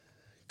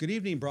Good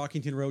evening,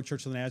 Brockington Road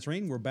Church of the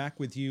Nazarene. We're back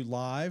with you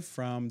live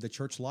from the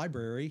church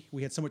library.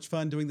 We had so much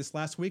fun doing this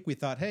last week. We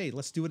thought, hey,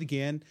 let's do it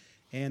again.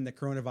 And the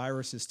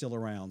coronavirus is still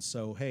around.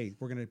 So, hey,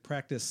 we're going to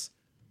practice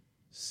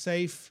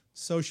safe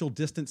social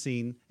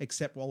distancing,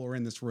 except while we're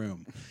in this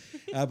room.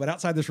 But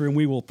outside this room,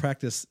 we will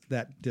practice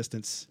that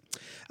distance.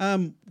 We're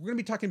going to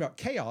be talking about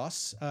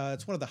chaos.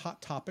 It's one of the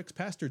hot topics.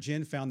 Pastor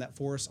Jen found that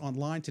for us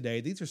online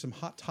today. These are some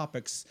hot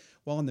topics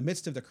while in the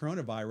midst of the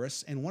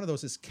coronavirus, and one of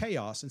those is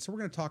chaos. And so we're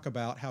going to talk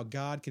about how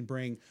God can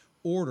bring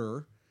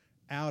order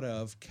out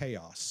of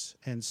chaos.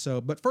 And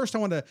so, but first I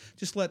want to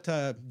just let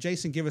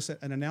Jason give us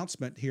an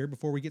announcement here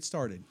before we get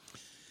started.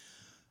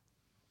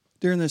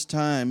 During this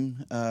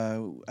time,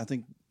 I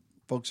think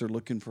folks are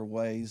looking for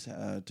ways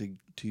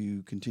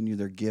to continue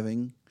their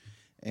giving.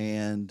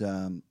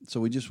 And so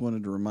we just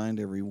wanted to remind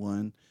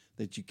everyone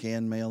that you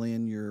can mail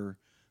in your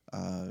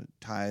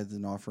tithe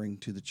and offering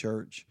to the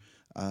church.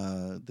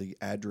 The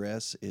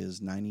address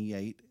is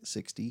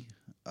 9860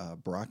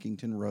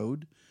 Brockington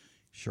Road,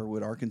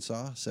 Sherwood,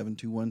 Arkansas,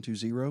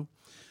 72120.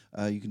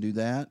 You can do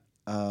that.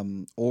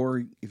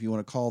 Or if you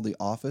want to call the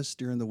office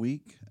during the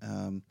week,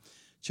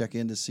 check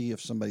in to see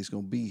if somebody's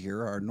going to be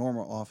here. Our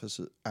normal office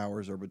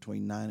hours are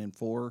between 9 and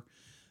 4,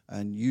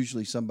 and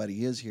usually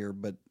somebody is here,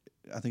 but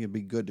I think it'd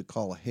be good to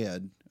call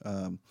ahead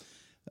to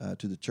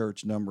the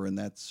church number, and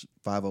that's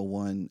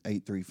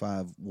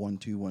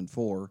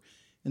 501-835-1214.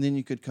 And then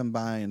you could come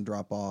by and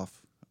drop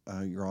off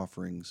your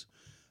offerings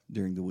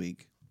during the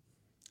week.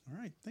 All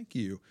right, thank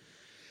you.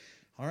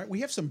 All right, we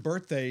have some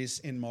birthdays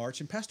in March,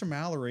 and Pastor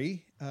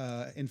Mallory,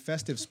 in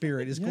festive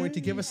spirit, is going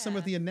to give us some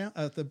of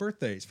the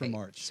birthdays for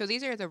March. So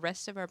these are the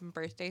rest of our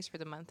birthdays for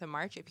the month of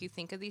March. If you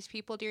think of these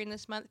people during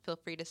this month, feel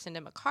free to send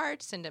them a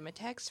card, send them a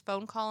text,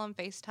 phone call them,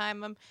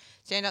 FaceTime them,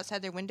 stand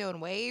outside their window and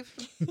wave.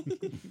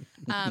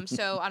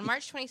 So on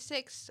March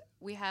 26th,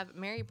 we have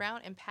Mary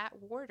Brown and Pat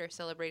Ward are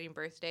celebrating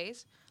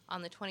birthdays.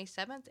 On the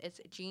 27th, it's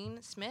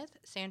Jean Smith,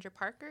 Sandra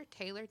Parker,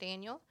 Taylor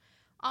Daniel.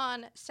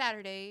 On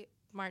Saturday,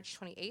 March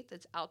 28th,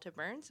 it's Alta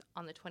Burns.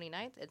 On the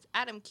 29th, it's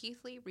Adam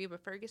Keithley, Reba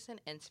Ferguson,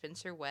 and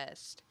Spencer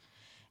West.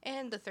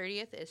 And the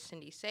 30th is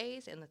Cindy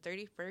Says, and the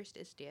 31st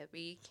is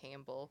Debbie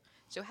Campbell.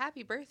 So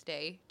happy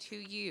birthday to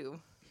you.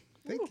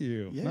 Thank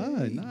you.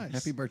 Yay. Nice.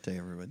 Happy birthday,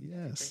 everybody.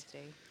 Yes. Happy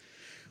birthday.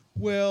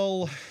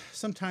 Well,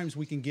 sometimes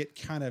we can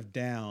get kind of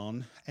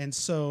down, and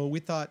so we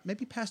thought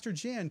maybe Pastor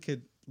Jan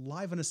could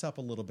liven us up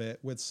a little bit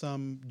with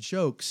some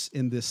jokes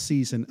in this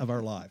season of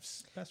our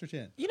lives. Pastor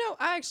Jan. You know,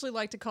 I actually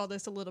like to call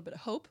this a little bit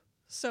of hope.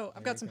 So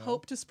I've got some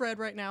hope to spread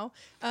right now.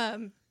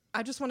 I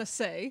just want to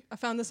say, I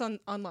found this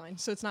online,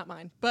 so it's not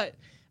mine. But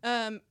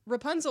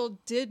Rapunzel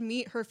did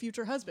meet her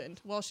future husband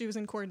while she was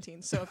in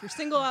quarantine. So if you're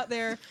single out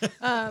there,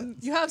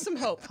 you have some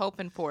hope.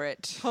 Hoping for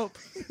it. Hope.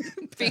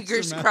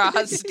 Fingers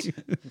crossed.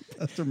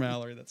 Pastor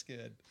Mallory, that's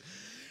good.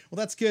 Well,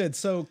 that's good.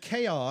 So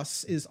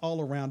chaos is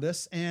all around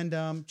us.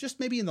 And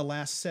just maybe in the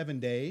last 7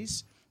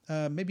 days,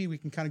 maybe we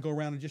can kind of go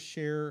around and just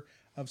share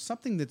of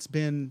something that's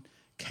been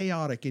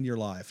chaotic in your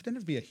life. It doesn't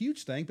have to be a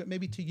huge thing, but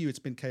maybe to you it's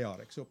been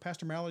chaotic. So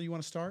Pastor Mallory, you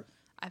want to start?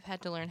 I've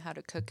had to learn how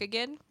to cook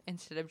again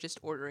instead of just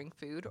ordering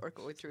food or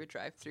going through a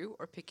drive-thru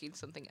or picking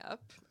something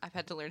up. I've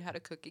had to learn how to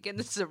cook again.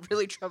 This is a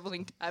really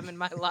troubling time in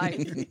my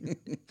life.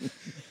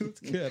 That's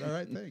good. All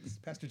right, thanks.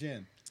 Pastor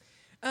Jen.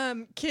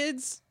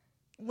 Kids,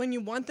 when you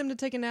want them to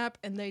take a nap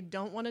and they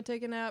don't want to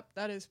take a nap,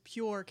 that is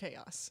pure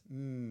chaos.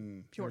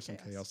 Pure There's some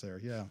chaos. chaos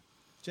there, yeah.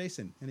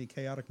 Jason, any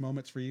chaotic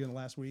moments for you in the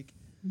last week?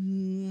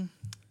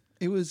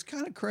 It was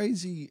kind of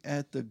crazy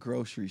at the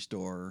grocery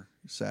store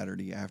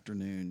Saturday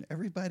afternoon.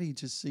 Everybody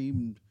just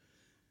seemed,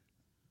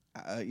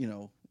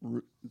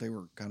 they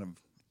were kind of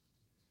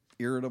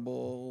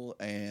irritable,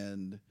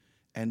 and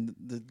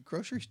the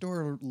grocery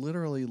store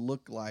literally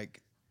looked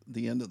like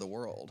the end of the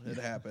world had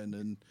happened.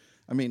 And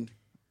I mean,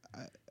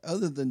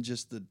 other than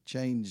just the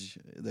change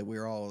that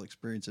we're all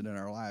experiencing in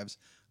our lives,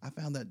 I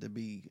found that to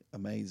be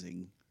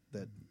amazing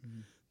that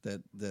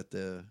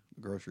the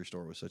grocery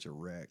store was such a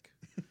wreck.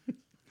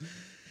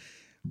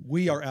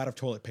 We are out of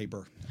toilet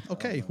paper.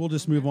 Okay, we'll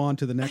just move on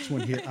to the next one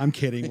here. I'm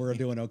kidding. We're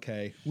doing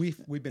okay. We've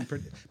been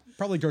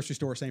probably grocery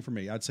store, same for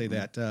me. I'd say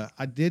that.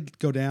 I did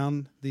go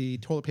down the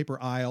toilet paper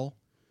aisle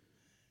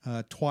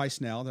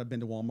twice now that I've been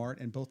to Walmart,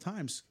 and both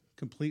times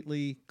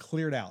completely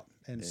cleared out.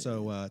 And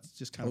so it's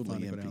just kind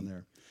Totally of fun to go down empty.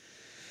 there.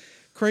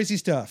 Crazy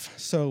stuff.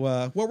 So,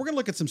 well, we're going to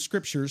look at some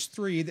scriptures,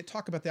 3 that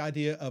talk about the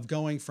idea of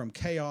going from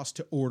chaos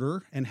to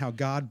order and how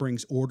God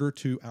brings order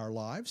to our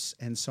lives.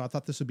 And so I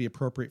thought this would be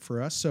appropriate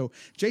for us. So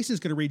Jason's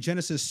going to read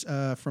Genesis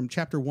from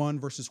chapter 1,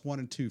 verses 1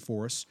 and 2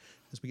 for us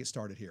as we get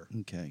started here.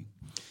 Okay.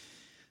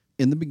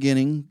 In the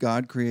beginning,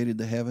 God created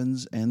the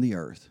heavens and the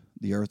earth.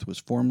 The earth was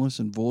formless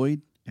and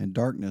void, and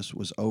darkness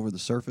was over the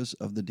surface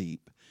of the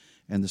deep.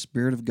 And the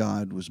Spirit of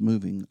God was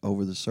moving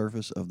over the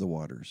surface of the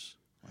waters.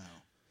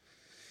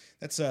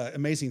 That's an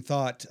amazing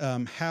thought,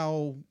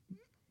 how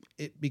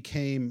it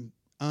became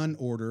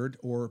unordered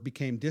or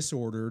became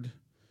disordered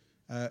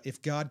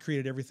if God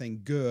created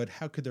everything good,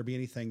 how could there be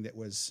anything that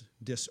was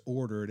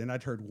disordered? And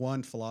I'd heard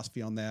one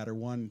philosophy on that, or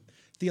one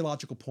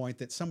theological point,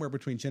 that somewhere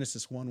between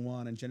Genesis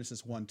 1:1 and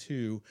Genesis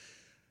 1:2,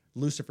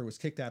 Lucifer was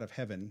kicked out of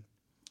heaven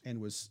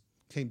and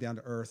came down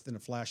to earth in a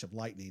flash of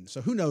lightning.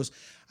 So who knows?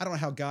 I don't know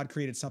how God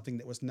created something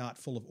that was not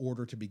full of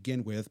order to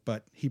begin with,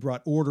 but he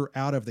brought order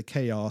out of the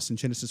chaos in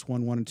Genesis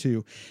 1:1 and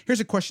 2. Here's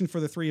a question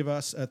for the three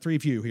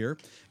of you here.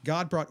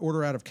 God brought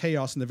order out of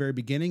chaos in the very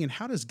beginning, and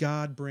how does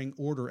God bring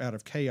order out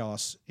of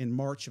chaos in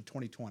March of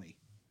 2020?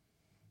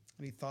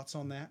 Any thoughts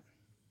on that?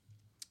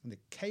 In the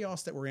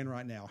chaos that we're in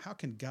right now, how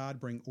can God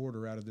bring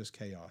order out of this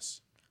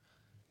chaos?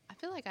 I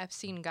feel like I've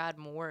seen God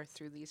more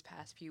through these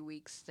past few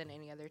weeks than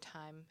any other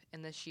time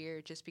in this year,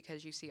 just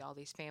because you see all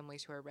these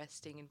families who are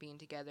resting and being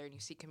together, and you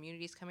see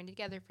communities coming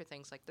together for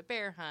things like the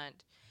bear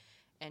hunt,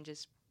 and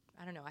just,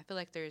 I don't know, I feel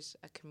like there's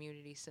a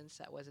community sense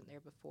that wasn't there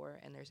before,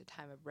 and there's a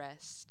time of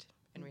rest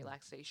and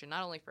relaxation,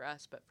 not only for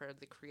us, but for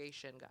the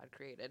creation God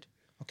created.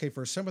 Okay,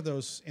 for some of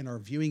those in our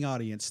viewing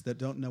audience that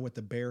don't know what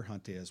the bear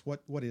hunt is,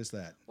 what is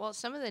that? Well,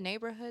 some of the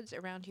neighborhoods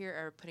around here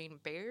are putting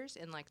bears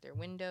in like their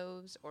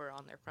windows or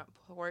on their front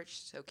porch,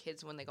 so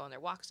kids, when they go on their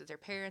walks with their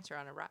parents or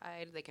on a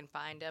ride, they can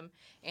find them.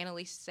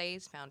 Annalise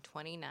Says found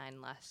 29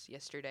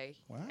 yesterday.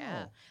 Wow.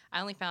 Yeah. I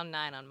only found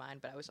 9 on mine,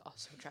 but I was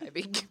also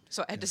driving,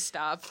 so I had to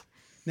stop.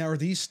 Now, are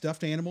these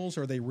stuffed animals,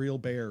 or are they real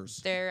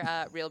bears?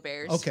 They're real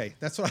bears. Okay,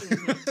 that's what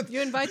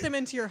You invite them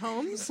into your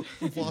homes?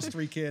 we've lost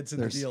 3 kids in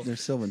the deal. They're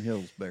Sylvan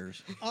Hills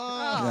bears.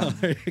 Oh,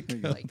 there you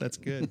go. Like That's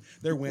good.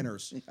 They're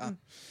winners. All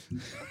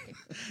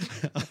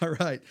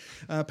right.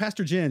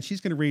 Pastor Jen,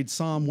 she's going to read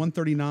Psalm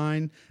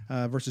 139,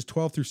 verses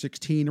 12 through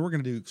 16, and we're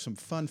going to do some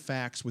fun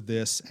facts with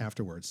this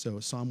afterwards. So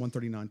Psalm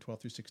 139,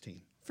 12 through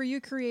 16. For you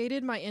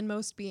created my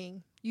inmost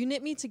being. You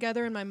knit me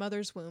together in my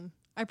mother's womb.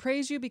 I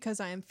praise you because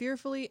I am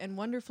fearfully and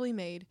wonderfully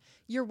made.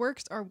 Your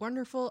works are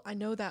wonderful, I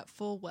know that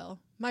full well.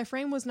 My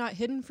frame was not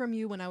hidden from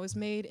you when I was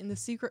made in the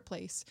secret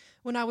place,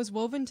 when I was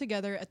woven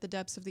together at the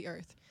depths of the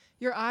earth.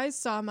 Your eyes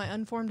saw my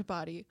unformed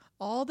body.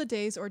 All the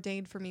days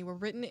ordained for me were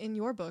written in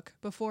your book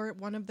before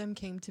one of them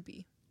came to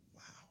be.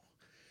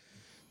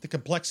 The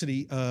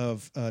complexity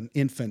of an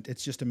infant,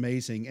 it's just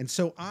amazing. And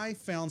so I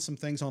found some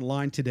things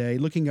online today,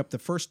 looking up the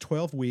first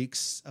 12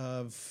 weeks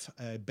of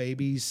a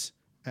baby's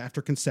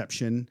after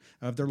conception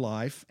of their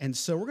life. And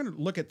so we're going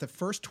to look at the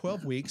first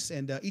 12 weeks,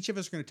 and each of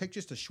us are going to take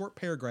just a short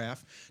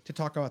paragraph to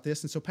talk about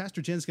this. And so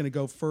Pastor Jen's going to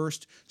go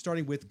first,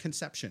 starting with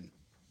conception.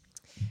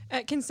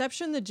 At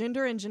conception, the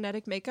gender and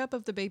genetic makeup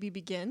of the baby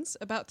begins.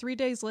 About 3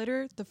 days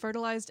later, the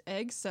fertilized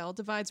egg cell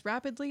divides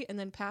rapidly and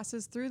then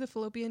passes through the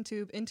fallopian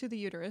tube into the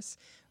uterus,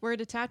 where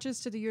it attaches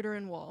to the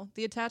uterine wall.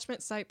 The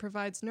attachment site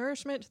provides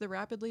nourishment to the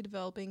rapidly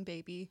developing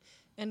baby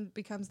and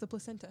becomes the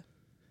placenta.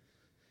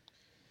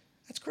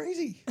 That's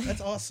crazy. That's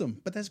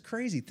awesome. But that's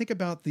crazy. Think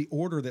about the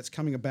order that's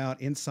coming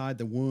about inside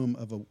the womb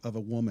of a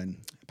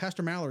woman.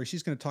 Pastor Mallory,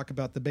 she's going to talk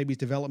about the baby's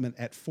development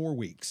at 4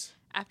 weeks.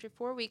 After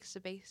 4 weeks, the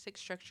basic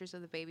structures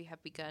of the baby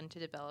have begun to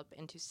develop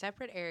into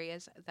separate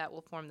areas that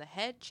will form the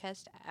head,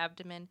 chest,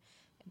 abdomen,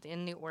 and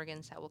then the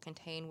organs that will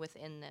contain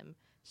within them.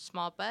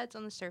 Small buds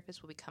on the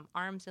surface will become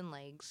arms and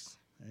legs.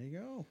 There you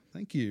go.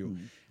 Thank you.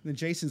 And then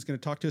Jason's going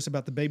to talk to us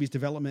about the baby's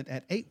development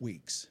at 8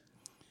 weeks.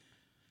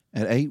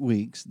 At 8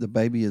 weeks, the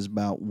baby is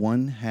about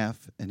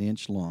 1/2 an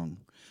inch long.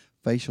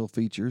 Facial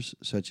features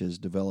such as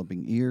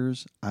developing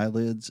ears,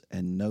 eyelids,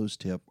 and nose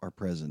tip are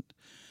present.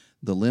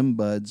 The limb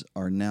buds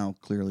are now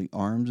clearly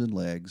arms and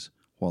legs,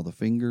 while the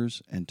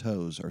fingers and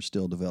toes are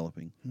still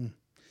developing. And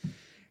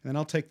then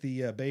I'll take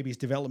the baby's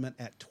development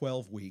at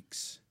 12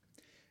 weeks.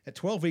 At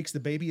 12 weeks, the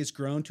baby is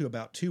grown to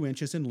about 2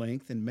 inches in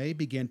length and may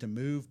begin to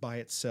move by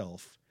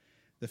itself.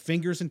 The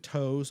fingers and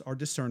toes are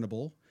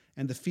discernible,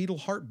 and the fetal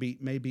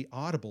heartbeat may be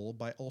audible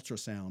by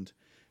ultrasound.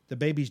 The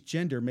baby's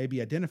gender may be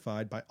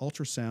identified by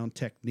ultrasound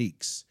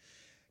techniques.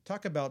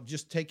 Talk about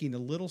just taking a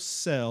little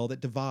cell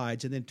that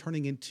divides and then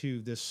turning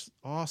into this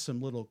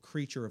awesome little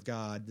creature of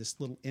God, this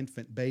little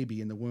infant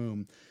baby in the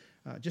womb.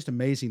 Just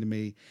amazing to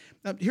me.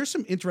 Here's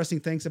some interesting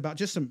things about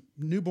just some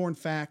newborn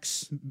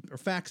facts, or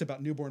facts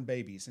about newborn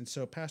babies. And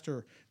so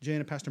Pastor Jen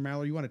and Pastor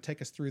Mallory, you want to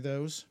take us through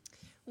those?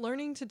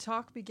 Learning to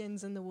talk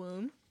begins in the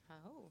womb.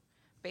 Oh.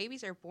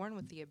 Babies are born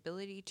with the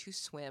ability to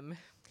swim.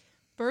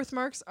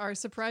 Birthmarks are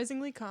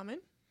surprisingly common.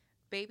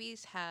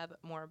 Babies have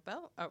more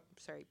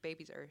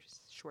babies are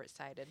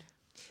short-sighted.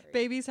 Sorry.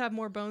 Babies have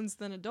more bones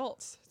than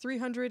adults.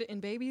 300 in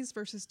babies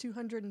versus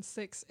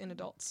 206 in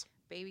adults.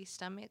 Baby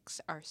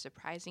stomachs are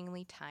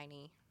surprisingly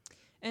tiny.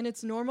 And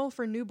it's normal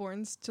for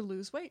newborns to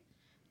lose weight.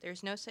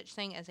 There's no such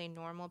thing as a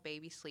normal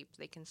baby sleep.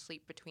 They can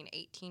sleep between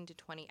 18 to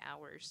 20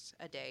 hours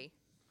a day.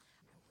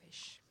 I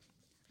wish.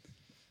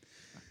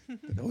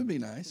 That would be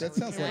nice. That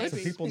sounds like nice.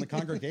 the people in the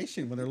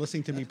congregation when they're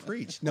listening to me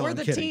preach. No, or I'm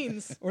the kidding.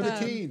 teens. Or the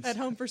teens. At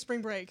home for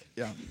spring break.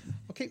 Yeah.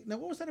 Okay, now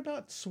what was that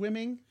about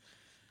swimming?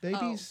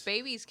 Babies? Oh,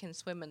 babies can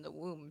swim in the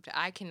womb.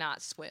 I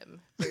cannot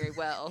swim very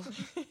well.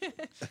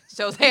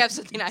 So they have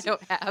something I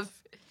don't have.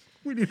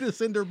 We need to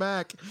send her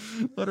back.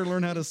 Let her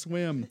learn how to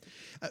swim.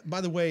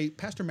 By the way,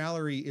 Pastor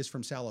Mallory is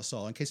from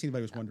Salisal, in case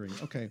anybody was wondering.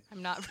 Okay.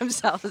 I'm not from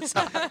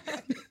Salazar.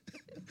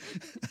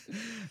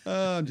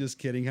 I'm just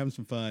kidding. Having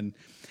some fun.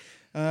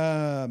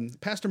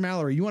 Pastor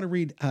Mallory, you want to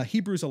read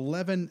Hebrews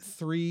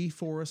 11:3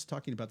 for us,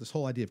 talking about this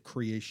whole idea of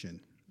creation.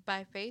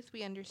 By faith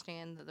we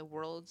understand that the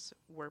worlds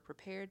were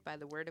prepared by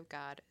the word of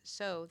God,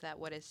 so that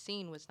what is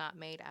seen was not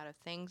made out of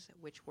things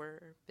which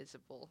were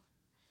visible.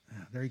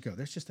 There you go.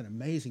 There's just an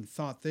amazing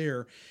thought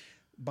there.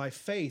 By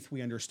faith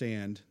we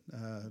understand,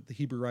 the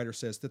Hebrew writer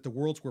says, that the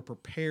worlds were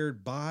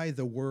prepared by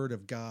the word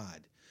of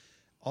God.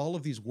 All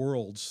of these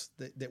worlds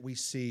that we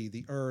see,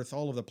 the earth,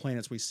 all of the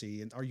planets we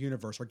see, and our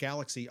universe, our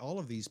galaxy, all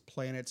of these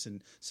planets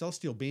and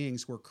celestial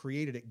beings were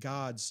created at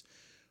God's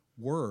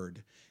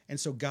word. And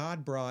so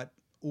God brought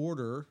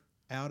order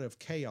out of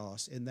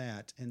chaos in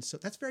that. And so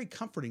that's very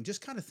comforting. Just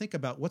kind of think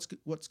about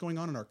what's going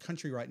on in our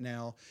country right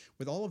now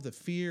with all of the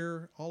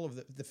fear, all of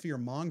the fear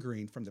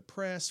mongering from the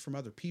press, from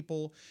other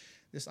people.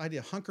 This idea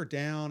of hunker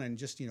down and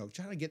just,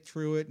 try to get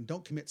through it and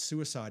don't commit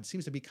suicide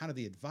seems to be kind of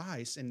the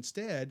advice. And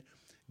instead,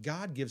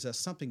 God gives us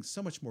something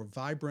so much more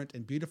vibrant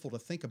and beautiful to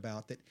think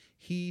about, that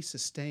he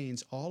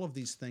sustains all of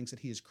these things that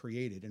he has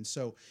created. And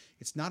so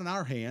it's not in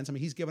our hands. I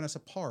mean, he's given us a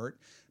part,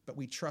 but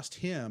we trust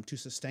him to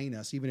sustain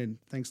us even in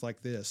things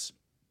like this.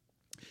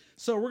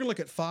 So we're going to look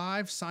at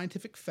 5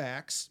 scientific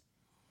facts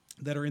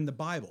that are in the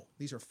Bible.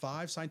 These are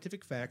 5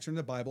 scientific facts in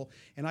the Bible.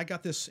 And I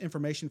got this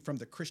information from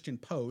the Christian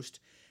Post.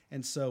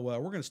 And so we're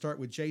going to start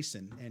with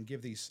Jason and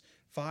give these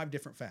 5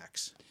 different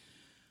facts.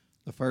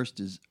 The first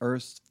is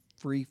Earth's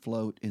free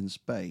float in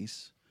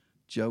space.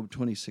 Job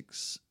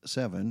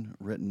 26:7,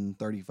 written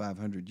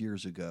 3,500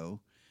 years ago.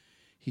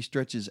 He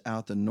stretches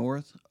out the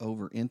north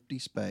over empty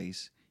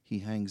space. He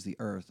hangs the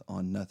earth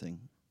on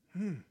nothing.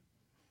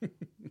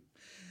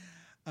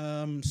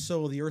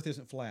 So the earth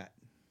isn't flat.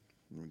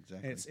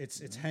 Exactly.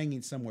 It's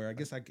hanging somewhere. I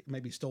guess I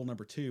maybe stole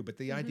number 2, but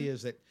the idea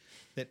is that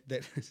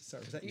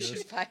sorry, was that You yours?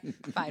 should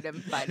fight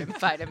him.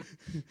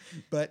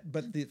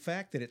 But the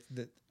fact that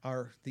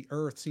the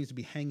earth seems to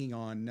be hanging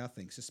on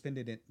nothing,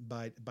 suspended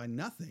by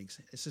nothing.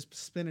 It's just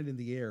suspended in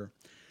the air.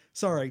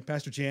 Sorry,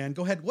 Pastor Jan,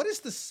 go ahead. What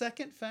is the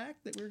second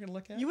fact that we're going to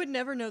look at? You would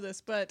never know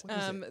this, but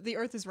is the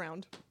earth is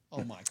round.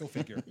 Oh my, go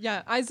figure.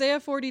 Yeah,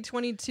 Isaiah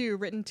 40:22,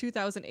 written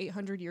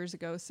 2,800 years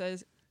ago,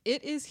 says,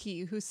 "It is he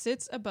who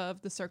sits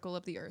above the circle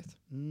of the earth."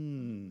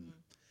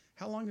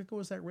 How long ago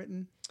was that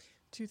written?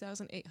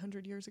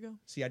 2,800 years ago.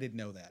 See, I didn't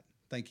know that.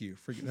 Thank you.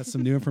 That's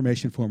some new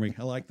information for me.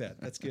 I like that.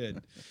 That's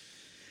good.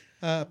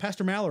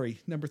 Pastor Mallory,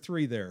 number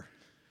 3 there.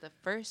 The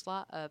first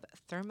law of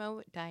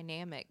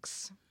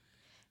thermodynamics.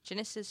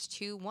 Genesis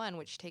 2:1,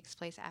 which takes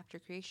place after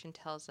creation,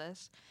 tells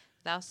us,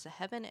 "Thus the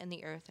heaven and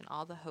the earth and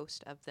all the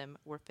host of them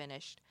were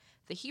finished."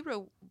 The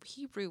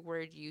Hebrew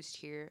word used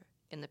here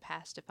in the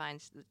past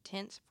defines the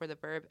tense for the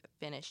verb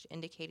finished,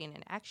 indicating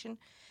an action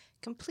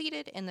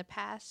completed in the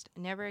past,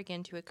 never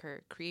again to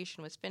occur.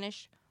 Creation was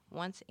finished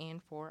once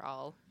and for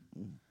all.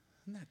 Isn't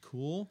that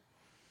cool?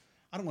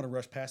 I don't want to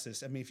rush past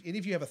this. I mean, if any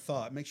of you have a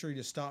thought, make sure you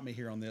just stop me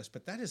here on this.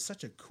 But that is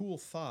such a cool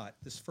thought,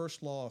 this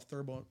first law of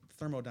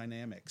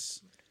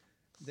thermodynamics,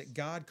 that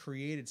God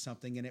created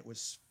something and it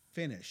was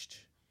finished.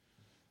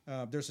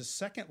 There's a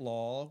second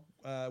law,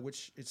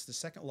 which it's the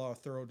second law of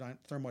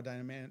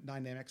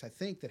thermodynamics, I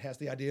think, that has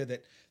the idea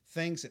that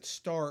things that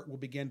start will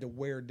begin to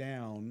wear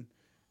down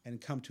and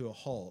come to a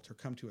halt or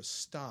come to a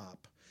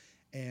stop.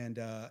 And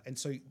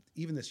so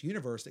even this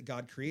universe that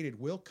God created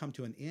will come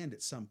to an end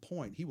at some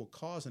point. He will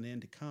cause an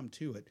end to come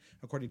to it,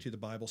 according to the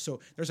Bible. So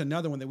there's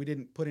another one that we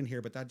didn't put in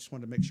here, but I just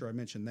wanted to make sure I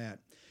mentioned that.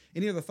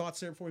 Any other thoughts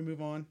there before we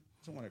move on?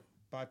 I don't want to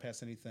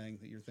bypass anything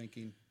that you're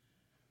thinking.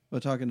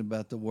 Well, talking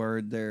about the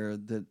word there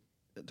that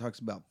it talks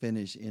about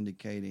finish,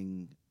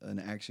 indicating an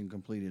action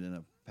completed in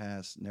a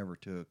past, never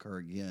to occur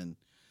again.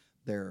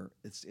 There,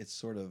 it's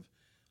sort of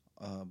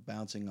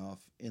bouncing off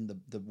in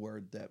the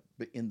word that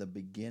in the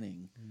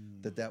beginning,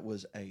 that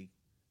was a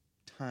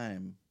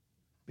time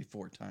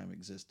before time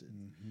existed.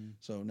 Mm-hmm.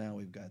 So now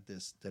we've got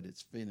this, that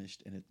it's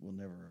finished and it will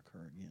never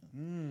occur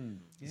again.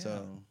 Yeah.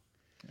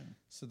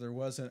 So there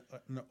was an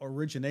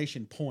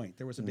origination point.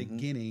 There was a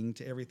beginning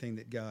to everything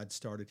that God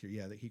started here.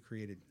 Yeah, that he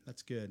created.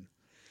 That's good.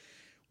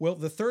 Well,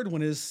 the third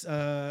one is,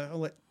 I'll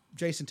let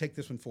Jason take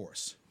this one for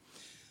us.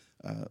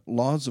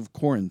 Laws of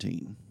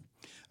quarantine.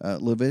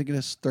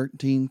 Leviticus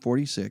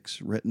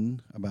 13:46,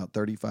 written about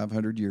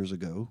 3,500 years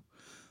ago.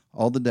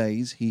 All the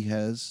days he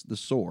has the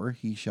sore,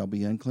 he shall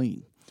be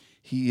unclean.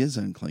 He is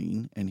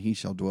unclean, and he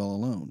shall dwell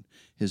alone.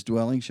 His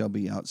dwelling shall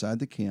be outside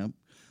the camp.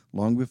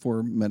 Long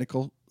before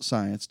medical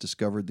science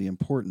discovered the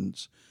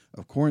importance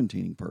of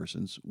quarantining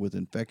persons with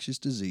infectious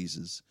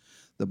diseases,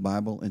 the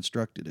Bible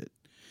instructed it.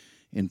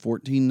 In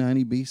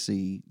 1490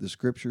 BC, the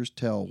scriptures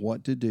tell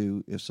what to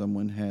do if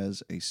someone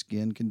has a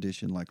skin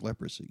condition like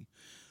leprosy.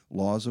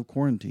 Laws of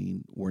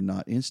quarantine were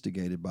not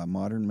instigated by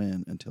modern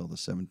men until the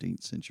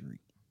 17th century.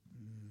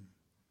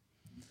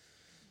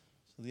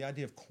 So the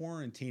idea of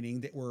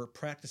quarantining that we're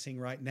practicing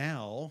right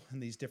now in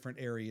these different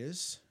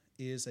areas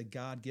is a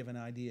God-given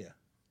idea.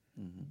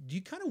 Do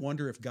you kind of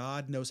wonder if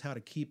God knows how to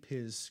keep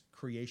his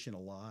creation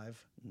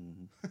alive?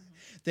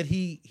 That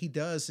he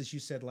does, as you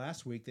said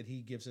last week, that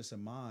he gives us a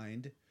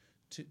mind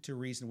to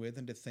reason with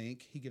and to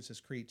think. He gives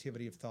us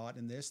creativity of thought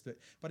in this,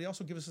 but he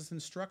also gives us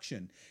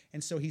instruction.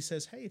 And so he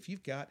says, hey, if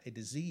you've got a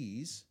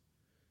disease,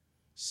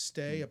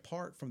 stay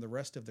apart from the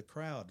rest of the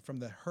crowd, from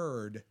the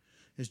herd,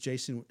 as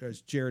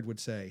Jared would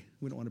say.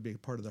 We don't want to be a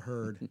part of the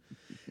herd.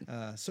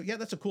 So yeah,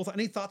 that's a cool thought.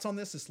 Any thoughts on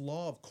this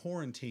law of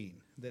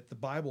quarantine that the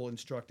Bible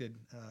instructed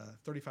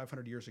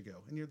 3,500 years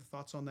ago? Any other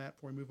thoughts on that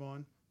before we move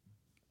on?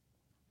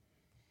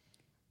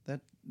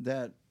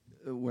 That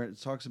where it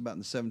talks about in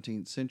the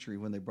 17th century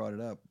when they brought it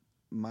up,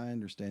 my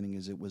understanding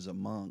is it was a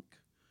monk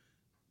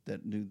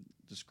that knew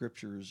the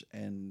scriptures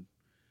and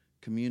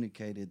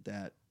communicated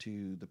that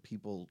to the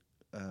people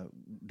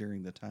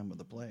during the time of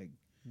the plague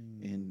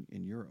in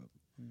Europe.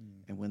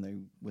 And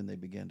when they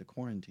began to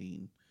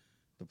quarantine,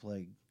 the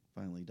plague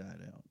finally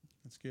died out.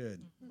 That's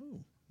good. Ooh,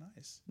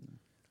 nice.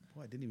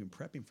 Boy, I didn't even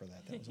prep him for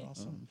that. That was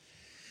awesome.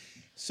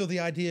 So the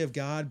idea of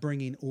God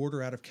bringing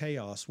order out of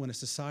chaos, when a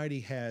society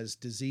has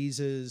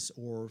diseases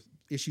or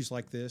issues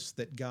like this,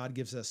 that God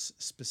gives us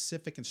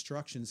specific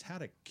instructions how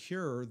to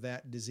cure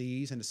that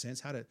disease, in a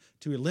sense, how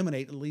to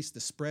eliminate at least the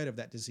spread of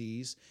that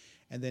disease,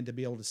 and then to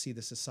be able to see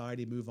the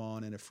society move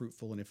on in a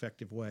fruitful and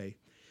effective way.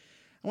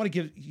 I want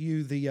to give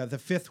you the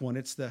fifth one.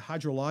 It's the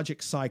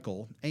hydrologic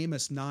cycle,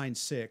 Amos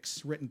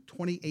 9:6, written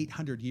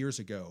 2,800 years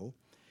ago.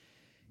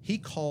 He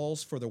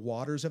calls for the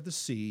waters of the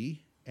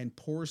sea and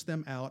pours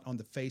them out on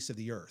the face of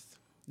the earth.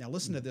 Now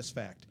listen to this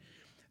fact.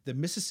 The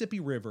Mississippi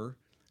River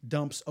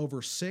dumps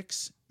over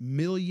 6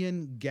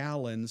 million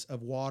gallons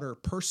of water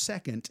per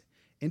second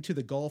into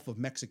the Gulf of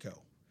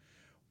Mexico.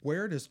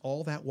 Where does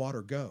all that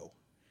water go?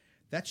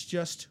 That's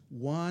just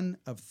one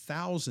of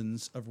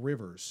thousands of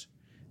rivers.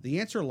 The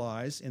answer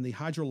lies in the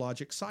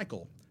hydrologic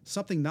cycle,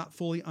 something not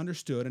fully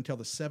understood until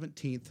the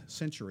 17th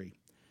century,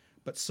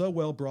 but so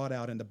well brought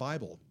out in the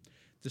Bible.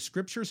 The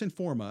scriptures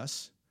inform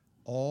us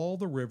all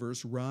the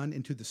rivers run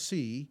into the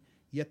sea,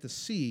 yet the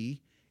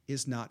sea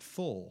is not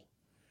full.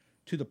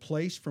 To the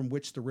place from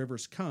which the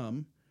rivers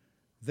come,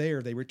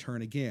 there they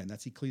return again.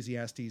 That's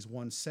Ecclesiastes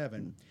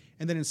 1:7.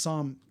 And then in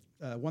Psalm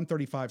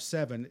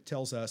 135:7, it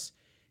tells us,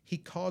 he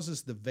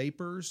causes the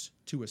vapors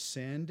to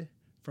ascend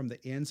from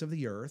the ends of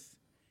the earth.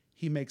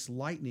 He makes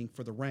lightning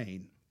for the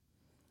rain.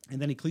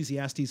 And then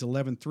Ecclesiastes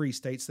 11:3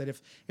 states that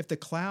if the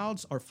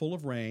clouds are full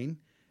of rain,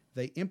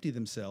 they empty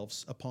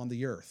themselves upon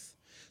the earth.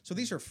 So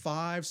these are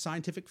 5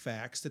 scientific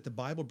facts that the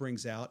Bible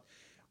brings out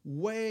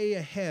way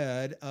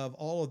ahead of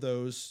all of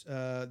those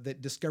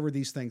that discovered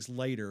these things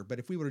later. But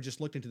if we would have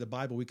just looked into the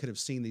Bible, we could have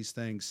seen these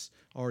things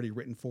already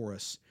written for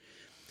us.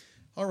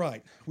 All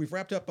right, we've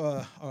wrapped up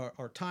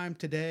our time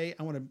today.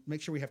 I want to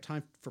make sure we have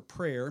time for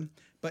prayer.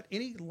 But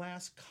any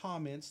last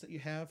comments that you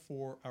have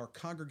for our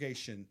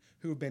congregation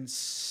who have been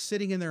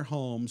sitting in their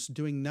homes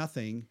doing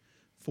nothing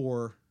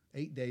for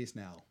 8 days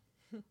now,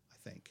 I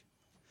think.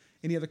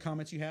 Any other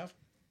comments you have?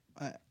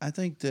 I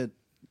think that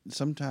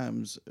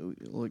sometimes,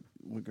 like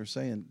we're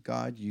saying,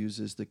 God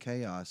uses the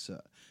chaos.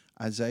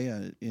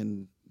 Isaiah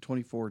in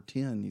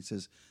 24:10, he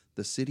says,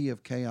 the city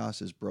of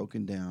chaos is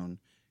broken down.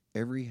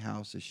 Every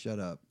house is shut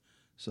up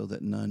so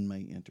that none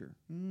may enter.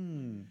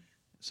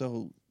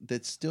 So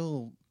that's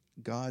still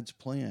God's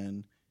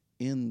plan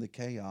in the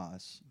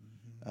chaos.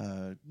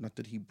 Not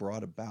that he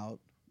brought about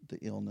the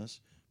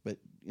illness, but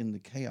in the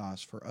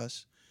chaos for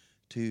us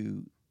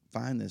to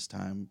find this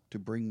time to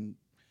bring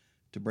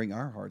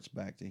our hearts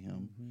back to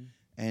him,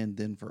 and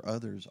then for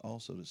others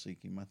also to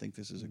seek him. I think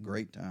this is a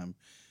great time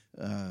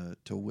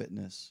to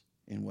witness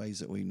in ways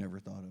that we never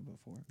thought of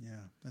before.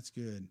 Yeah, that's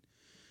good.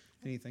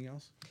 Anything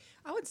else?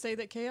 I would say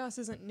that chaos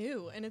isn't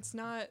new, and it's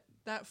not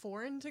that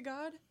foreign to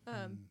God,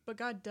 but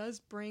God does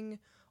bring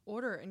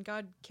order, and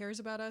God cares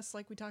about us,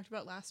 like we talked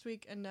about last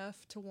week,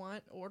 enough to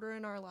want order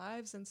in our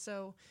lives. And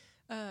so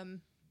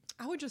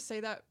I would just say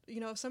that,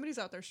 if somebody's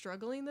out there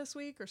struggling this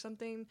week or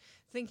something,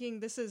 thinking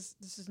this is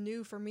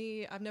new for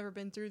me, I've never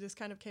been through this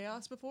kind of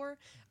chaos before,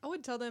 I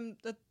would tell them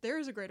that there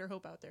is a greater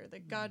hope out there,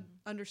 that God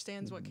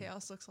understands what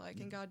chaos looks like,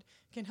 and God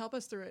can help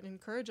us through it and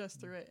encourage us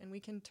through it, and we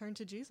can turn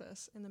to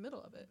Jesus in the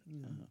middle of it.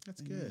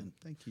 That's good.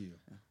 Thank you.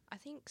 I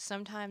think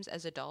sometimes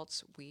as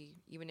adults,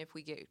 even if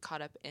we get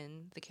caught up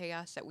in the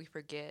chaos, that we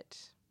forget,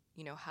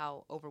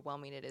 how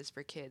overwhelming it is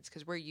for kids,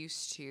 because we're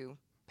used to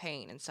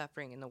pain and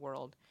suffering in the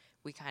world.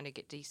 We kind of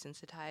get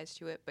desensitized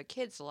to it. But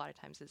kids, a lot of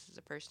times, this is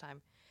the first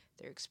time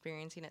they're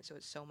experiencing it, so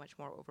it's so much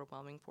more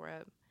overwhelming for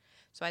them.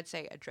 So I'd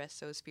say address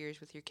those fears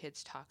with your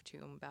kids, talk to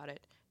them about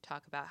it,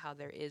 talk about how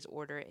there is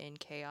order in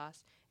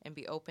chaos, and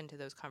be open to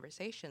those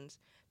conversations,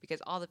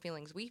 because all the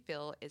feelings we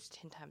feel is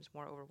 10 times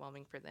more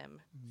overwhelming for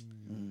them.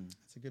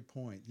 That's a good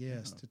point.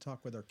 Yes, to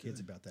talk with our kids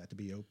about that, to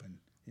be open.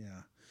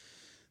 Yeah.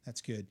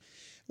 That's good.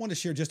 I wanted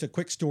to share just a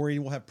quick story,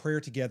 and we'll have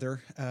prayer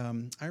together.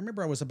 I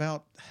remember I was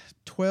about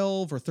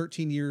 12 or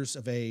 13 years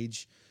of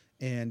age,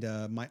 and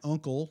my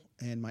uncle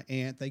and my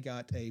aunt, they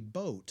got a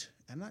boat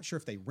I'm not sure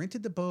if they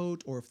rented the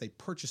boat or if they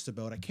purchased the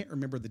boat. I can't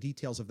remember the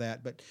details of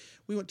that, but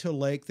we went to a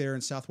lake there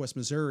in southwest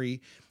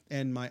Missouri,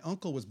 and my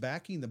uncle was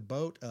backing the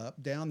boat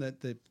up down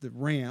the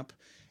ramp,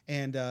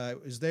 and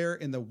it was there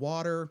in the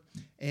water,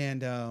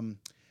 and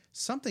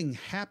something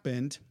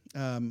happened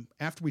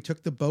after we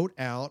took the boat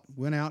out,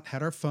 went out,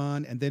 had our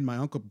fun, and then my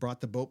uncle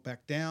brought the boat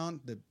back down,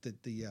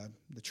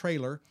 the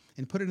trailer,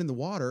 and put it in the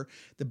water.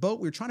 The boat,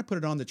 we were trying to put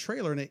it on the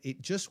trailer, and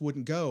it just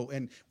wouldn't go.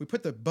 And we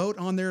put the boat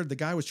on there. The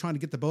guy was trying to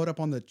get the boat up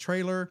on the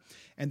trailer,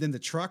 and then the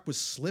truck was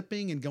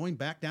slipping and going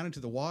back down into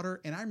the water.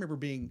 And I remember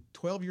being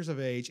 12 years of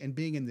age and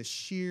being in this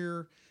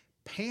sheer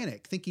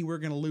panic, thinking we were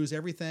going to lose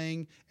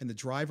everything, and the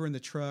driver in the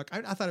truck.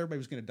 I thought everybody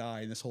was going to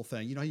die in this whole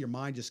thing. You know, your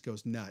mind just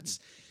goes nuts.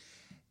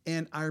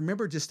 And I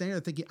remember just standing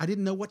there thinking, I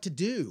didn't know what to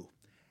do.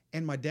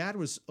 And my dad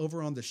was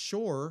over on the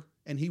shore,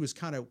 and he was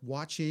kind of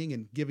watching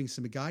and giving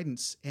some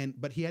guidance,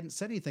 but he hadn't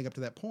said anything up to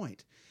that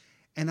point.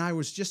 And I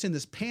was just in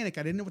this panic.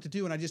 I didn't know what to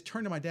do. And I just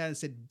turned to my dad and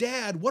said,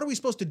 Dad, what are we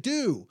supposed to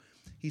do?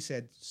 He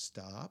said,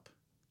 stop,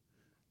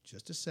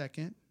 just a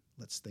second.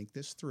 Let's think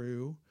this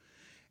through.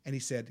 And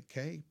he said,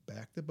 okay,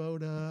 back the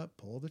boat up,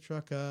 pull the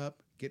truck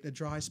up, get in a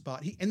dry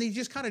spot. He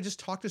just kind of just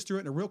talked us through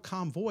it in a real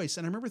calm voice.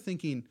 And I remember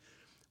thinking,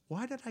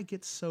 why did I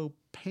get so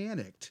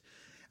panicked?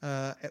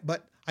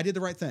 But I did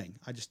the right thing.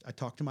 I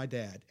talked to my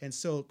dad. And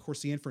so, of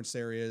course, the inference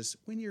there is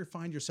when you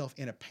find yourself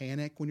in a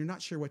panic, when you're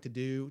not sure what to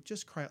do,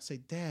 just cry out, say,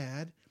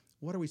 Dad,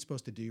 what are we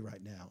supposed to do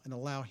right now? And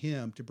allow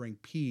him to bring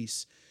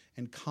peace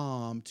and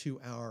calm to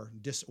our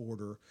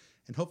disorder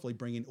and hopefully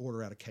bringing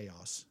order out of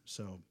chaos.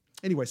 So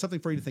anyway, something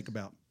for you to think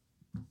about.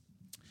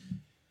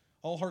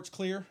 All hearts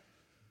clear?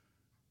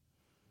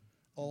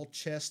 All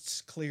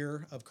chests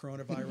clear of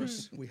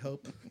coronavirus, we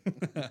hope.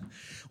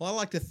 Well, I'd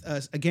like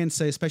to, again,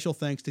 say a special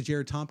thanks to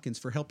Jared Tompkins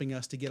for helping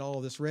us to get all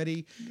of this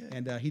ready. Yeah.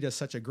 And he does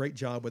such a great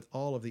job with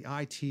all of the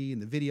IT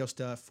and the video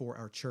stuff for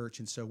our church.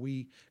 And so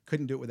we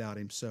couldn't do it without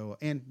him. So,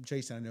 and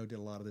Jason, I know, did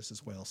a lot of this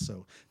as well.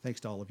 So thanks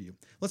to all of you.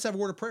 Let's have a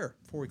word of prayer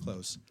before we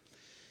close.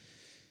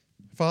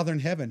 Father in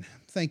heaven,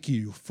 thank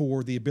you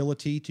for the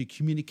ability to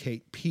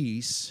communicate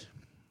peace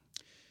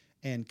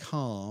and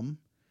calm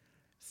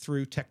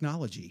through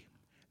technology.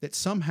 That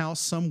somehow,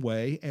 some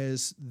way,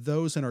 as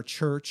those in our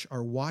church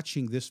are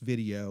watching this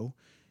video,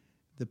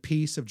 the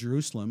peace of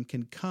Jerusalem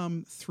can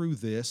come through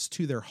this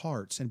to their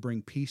hearts and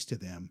bring peace to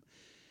them.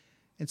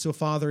 And so,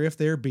 Father, if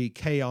there be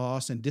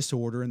chaos and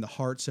disorder in the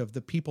hearts of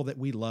the people that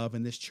we love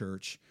in this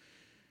church,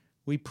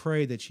 we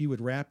pray that you would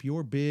wrap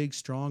your big,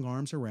 strong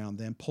arms around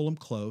them, pull them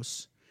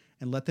close,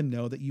 and let them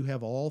know that you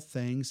have all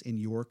things in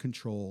your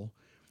control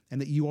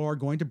and that you are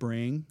going to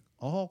bring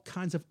all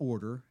kinds of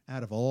order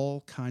out of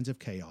all kinds of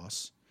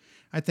chaos.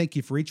 I thank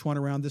you for each one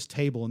around this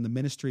table and the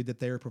ministry that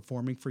they are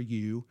performing for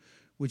you.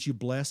 Would you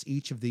bless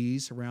each of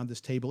these around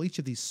this table, each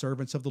of these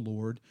servants of the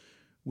Lord?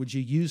 Would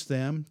you use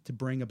them to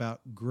bring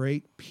about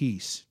great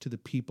peace to the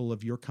people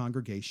of your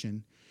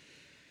congregation?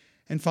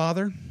 And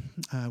Father,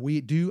 we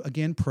do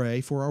again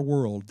pray for our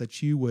world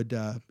that you would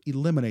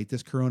eliminate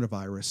this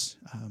coronavirus.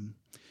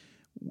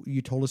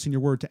 You told us in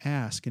your word to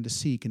ask and to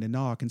seek and to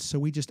knock. And so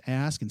we just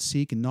ask and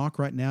seek and knock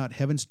right now at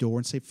heaven's door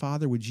and say,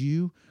 Father, would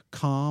you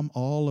calm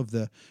all of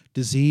the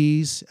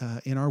disease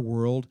in our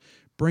world?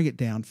 Bring it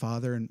down,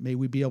 Father, and may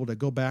we be able to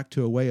go back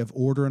to a way of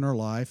order in our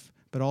life,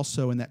 but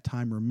also in that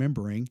time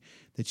remembering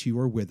that you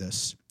are with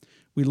us.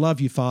 We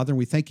love you, Father, and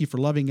we thank you for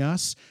loving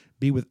us.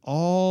 Be with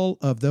all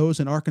of those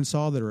in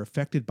Arkansas that are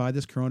affected by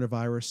this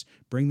coronavirus.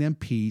 Bring them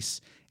peace,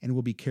 and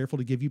we'll be careful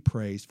to give you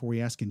praise, for we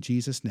ask in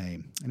Jesus'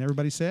 name. And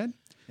everybody said?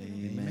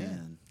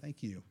 Amen.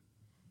 Thank you.